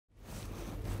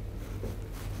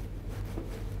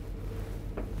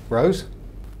Rose?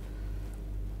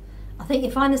 I think you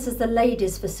find this as the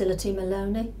ladies' facility,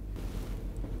 Malone.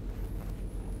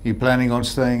 You planning on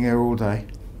staying here all day?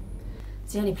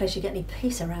 It's the only place you get any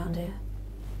peace around here.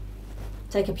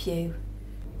 Take a pew.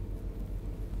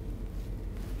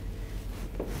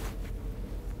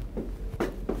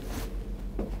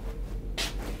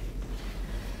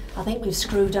 I think we've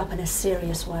screwed up in a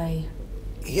serious way.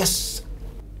 Yes.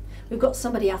 We've got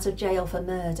somebody out of jail for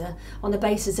murder on the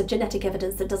basis of genetic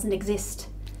evidence that doesn't exist.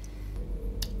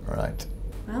 Right.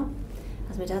 Well,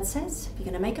 as my dad says, if you're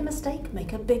going to make a mistake,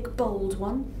 make a big, bold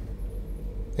one.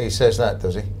 He says that,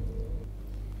 does he?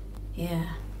 Yeah.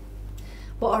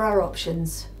 What are our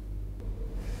options?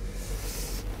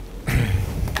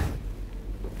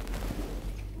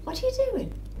 What are you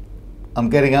doing? I'm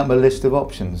getting up my list of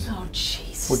options. Oh,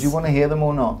 Jesus. Would you want to hear them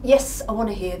or not? Yes, I want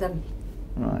to hear them.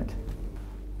 Right.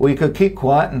 We could keep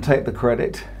quiet and take the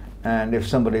credit, and if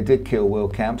somebody did kill Will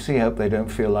Campsey, hope they don't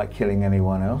feel like killing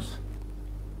anyone else.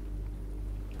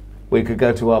 We could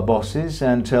go to our bosses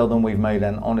and tell them we've made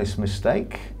an honest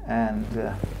mistake, and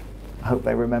hope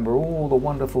they remember all the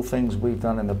wonderful things we've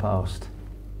done in the past.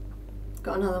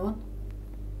 Got another one?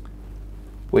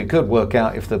 We could work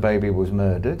out if the baby was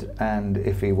murdered, and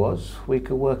if he was, we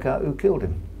could work out who killed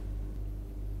him.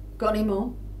 Got any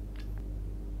more?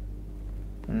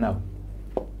 No.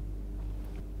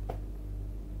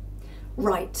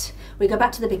 Right, we go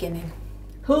back to the beginning.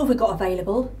 Who have we got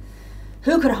available?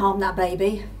 Who could harm that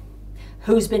baby?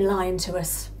 Who's been lying to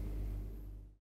us?